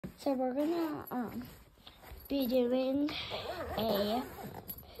So we're gonna be doing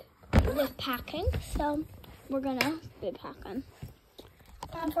this packing. So we're gonna be packing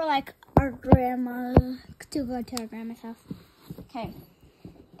for like our grandma to go to our grandma's house. Okay,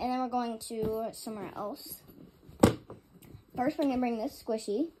 and then we're going to somewhere else. First, we're gonna bring this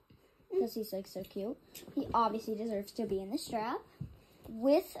squishy because he's like so cute. He obviously deserves to be in the strap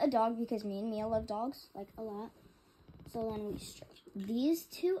with a dog because me and Mia love dogs like a lot. So then we strap these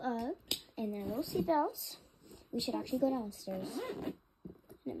two up in their little seatbelts. We should actually go downstairs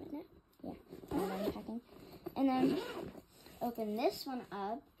in a minute. Yeah, I'm unpacking. And then open this one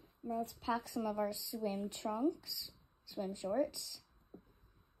up. Now let's pack some of our swim trunks, swim shorts.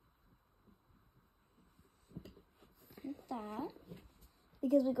 Like that.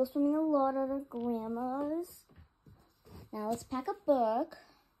 Because we go swimming a lot at our grandma's. Now let's pack a book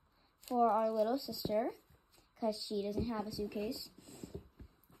for our little sister because she doesn't have a suitcase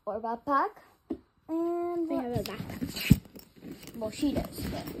or a backpack. And We have a backpack. well, she does,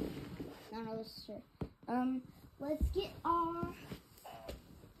 but not our little sister. Let's get our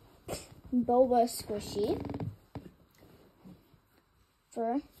boba squishy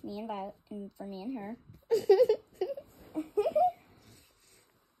for me and Violet, and for me and her.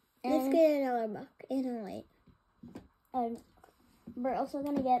 Let's get another book and a light. We're also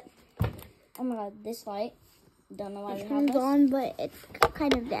gonna get, oh my god, this light. Don't know why we have It's this. on, but it's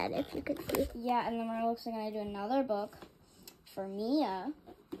kind of dead, if you can see. Yeah, and then we're also gonna do another book for Mia,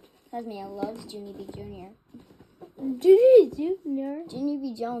 because Mia loves Junie B. Jr. Junie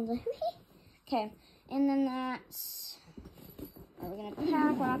B. Jones. Okay, and then that's, we're gonna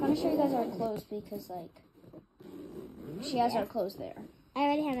pack. We're not gonna show you guys our clothes because, like, she has our clothes there. I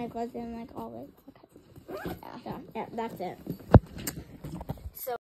already have my clothes in, like, all this. Okay. Yeah. So, yeah, that's it.